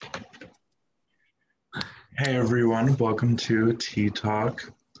Hey everyone, welcome to Tea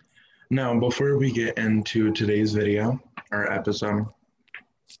Talk. Now, before we get into today's video or episode,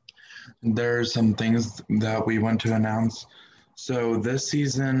 there are some things that we want to announce. So, this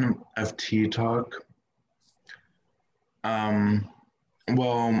season of Tea Talk, um,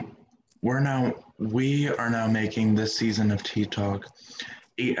 well, we are now making this season of Tea Talk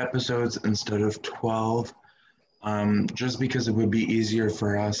 8 episodes instead of 12, just because it would be easier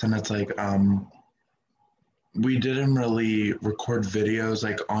for us. And it's like, we didn't really record videos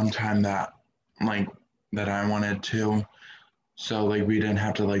like on time like that I wanted to. So like we didn't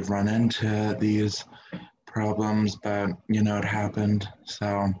have to like run into these problems, but it happened.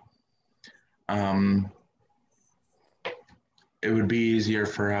 So um it would be easier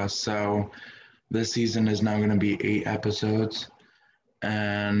for us. So this season is now going to be 8 episodes.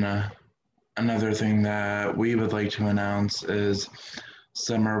 And another thing that we would like to announce is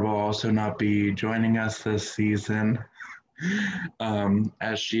Summer will also not be joining us this season,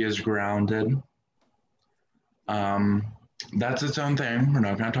 as she is grounded. Um, that's its own thing. We're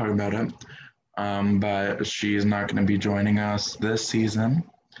not going to talk about it. But she's not going to be joining us this season.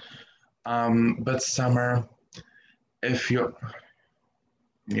 But Summer, if you,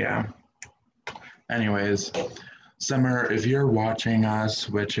 yeah. Anyways, Summer, if you're watching us,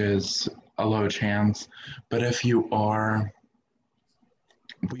 which is a low chance, but if you are,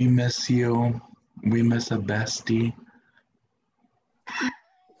 we miss you. We miss a bestie.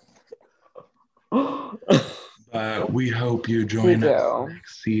 But we hope you We join us do.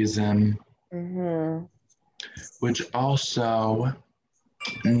 next season, Mm-hmm. which also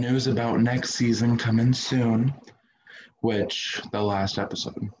news about next season coming soon, which the last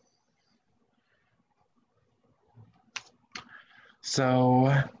episode.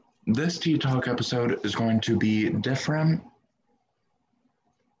 So this Tea Talk episode is going to be different.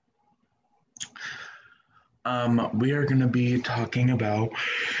 We are going to be talking about.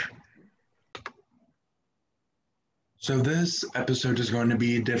 So this episode is going to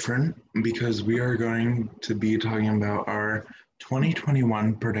be different because we are going to be talking about our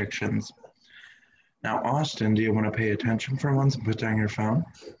 2021 predictions. Now, Austin, do you want to pay attention for once and put down your phone?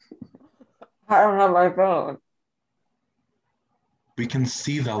 I don't have my phone. We can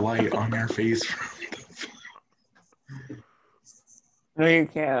see the light on your face. No, you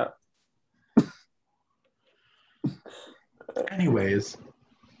can't. Anyways,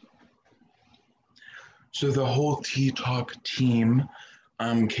 so the whole Tea Talk team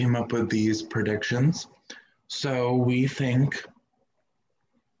came up with these predictions. So we think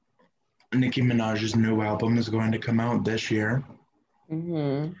Nicki Minaj's new album is going to come out this year,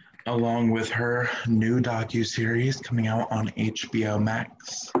 Mm-hmm. along with her new docu-series coming out on HBO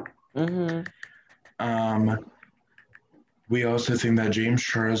Max. Mm-hmm. Um, we also think that James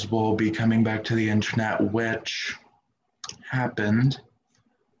Charles will be coming back to the internet, which happened,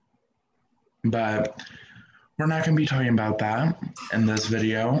 but we're not going to be talking about that in this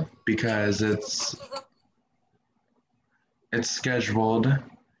video because it's scheduled.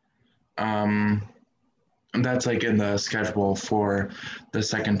 Um, that's like in the schedule for the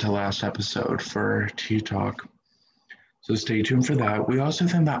second to last episode for Tea Talk. So stay tuned for that. We also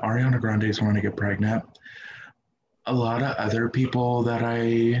think that Ariana Grande is going to get pregnant. A lot of other people that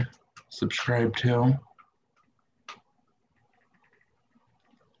I subscribe to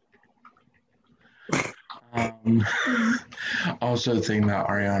um, also think that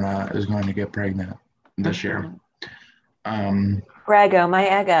Ariana is going to get pregnant this year. Mm-hmm. Um, Prego,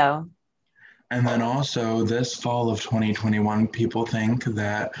 my ego. and then also this fall of 2021, people think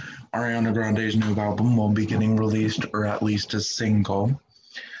that Ariana Grande's new album will be getting released, or at least a single.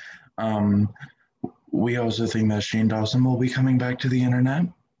 Um, we also think that Shane Dawson will be coming back to the internet.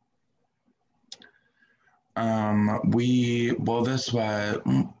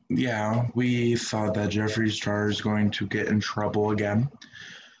 We thought that Jeffree Star is going to get in trouble again.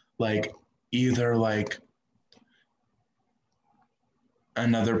 Like, either like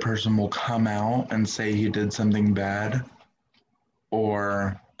another person will come out and say he did something bad,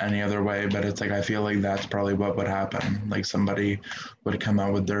 or any other way, but it's like I feel like that's probably what would happen. Like somebody would come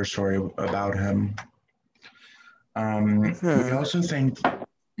out with their story about him. We Mm-hmm. also think,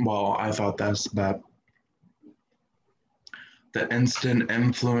 well, I thought this, but the instant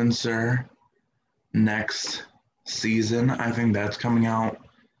influencer next season, I think that's coming out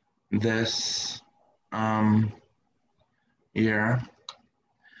this year.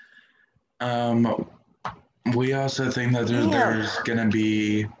 Um, we also think that Damn. there's gonna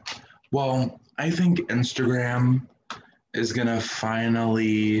be, well, I think Instagram is gonna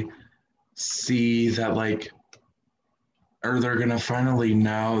finally see that like, or they're gonna finally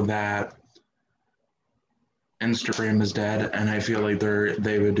know that Instagram is dead, and I feel like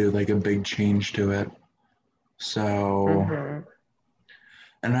they would do like a big change to it. So, Mm-hmm.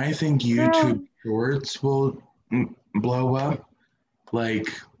 and I think YouTube Shorts will blow up. Like,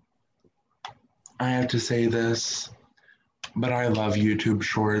 I have to say this, but I love YouTube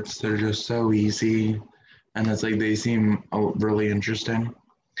Shorts. They're just so easy, and it's like they seem really interesting.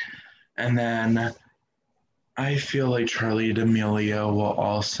 And then I feel like Charlie D'Amelio will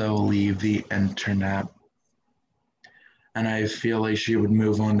also leave the internet. And I feel like she would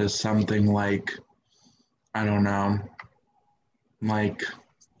move on to something like, I don't know, like,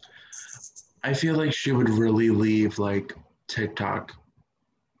 I feel like she would really leave like TikTok.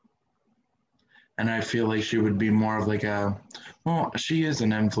 And I feel like she would be more of like well, she is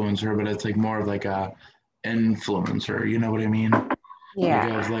an influencer, but it's like more of like a influencer, you know what I mean? Like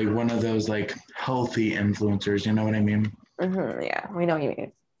Yeah. of like one of those like healthy influencers, you know what I mean? Mm-hmm. Yeah, we know what you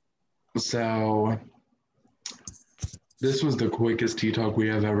mean. So this was the quickest tea talk we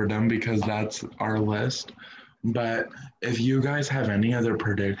have ever done because that's our list. But if you guys have any other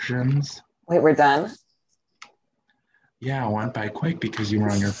predictions, Wait, we're done? yeah, it went by quick because you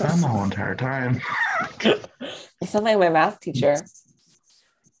were on your phone the whole entire time. You sound like my math teacher.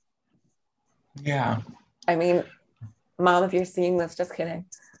 Yeah. I mean, Mom, if you're seeing this, just kidding.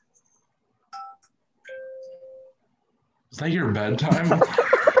 Is that your bedtime?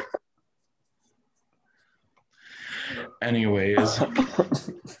 Anyways,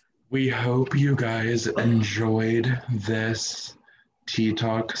 we hope you guys enjoyed this Tea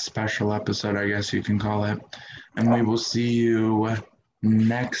Talk special episode, I guess you can call it. And we will see you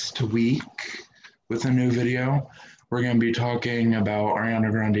next week with a new video. We're going to be talking about Ariana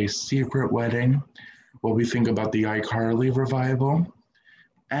Grande's secret wedding, what we think about the iCarly revival,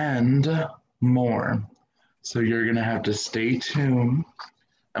 and more. So you're going to have to stay tuned,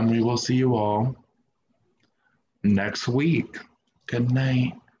 and we will see you all next week. Good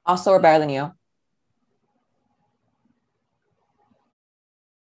night. Also, we're better than you.